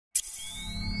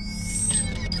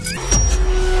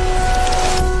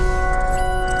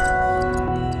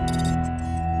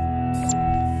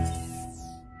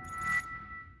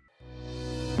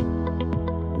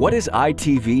What is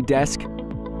ITVDesk?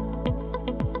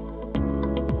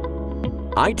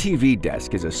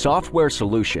 ITVDesk is a software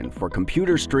solution for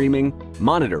computer streaming,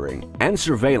 monitoring, and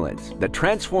surveillance that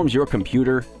transforms your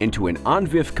computer into an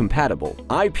Onvif-compatible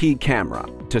IP camera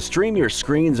to stream your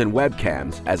screens and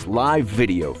webcams as live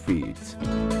video feeds.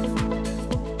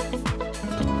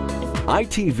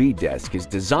 ITVDesk is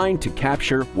designed to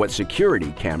capture what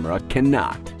security camera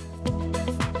cannot.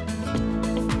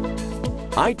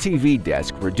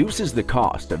 ITVDesk reduces the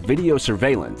cost of video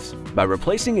surveillance by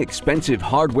replacing expensive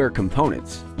hardware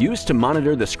components used to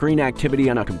monitor the screen activity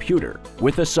on a computer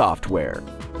with a software.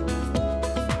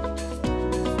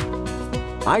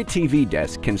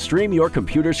 ITVDesk can stream your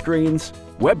computer screens,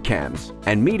 webcams,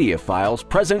 and media files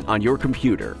present on your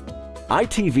computer.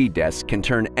 ITVDesk can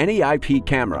turn any IP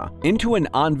camera into an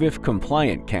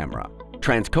Onvif-compliant camera,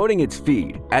 transcoding its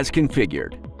feed as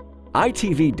configured.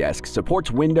 ITVDesk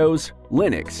supports Windows,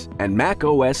 Linux, and Mac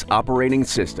OS operating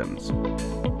systems.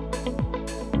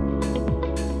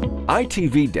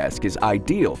 ITVDesk is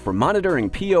ideal for monitoring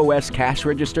POS cash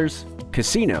registers,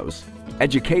 casinos,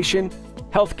 education,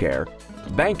 healthcare,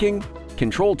 banking,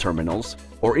 control terminals,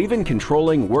 or even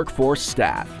controlling workforce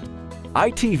staff.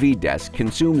 ITVDesk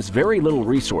consumes very little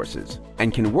resources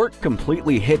and can work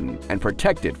completely hidden and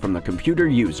protected from the computer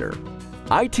user.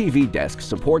 ITVDesk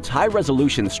supports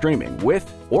high-resolution streaming with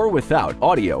or without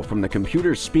audio from the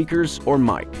computer's speakers or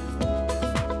mic.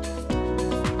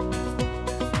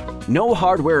 No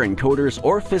hardware encoders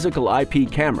or physical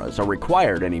IP cameras are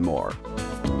required anymore.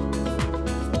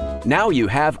 Now you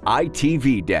have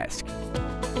ITVDesk.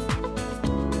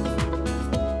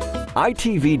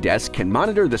 ITVDesk can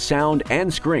monitor the sound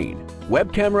and screen,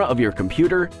 web camera of your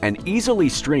computer, and easily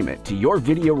stream it to your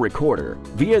video recorder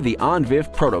via the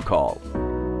Onvif protocol.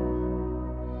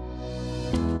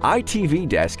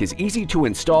 ITVDesk is easy to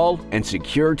install and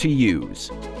secure to use.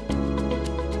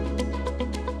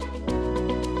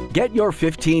 Get your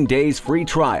 15 days free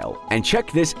trial and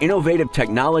check this innovative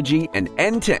technology and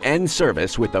end-to-end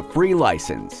service with a free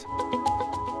license.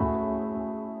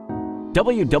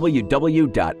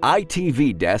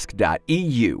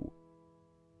 www.itvdesk.eu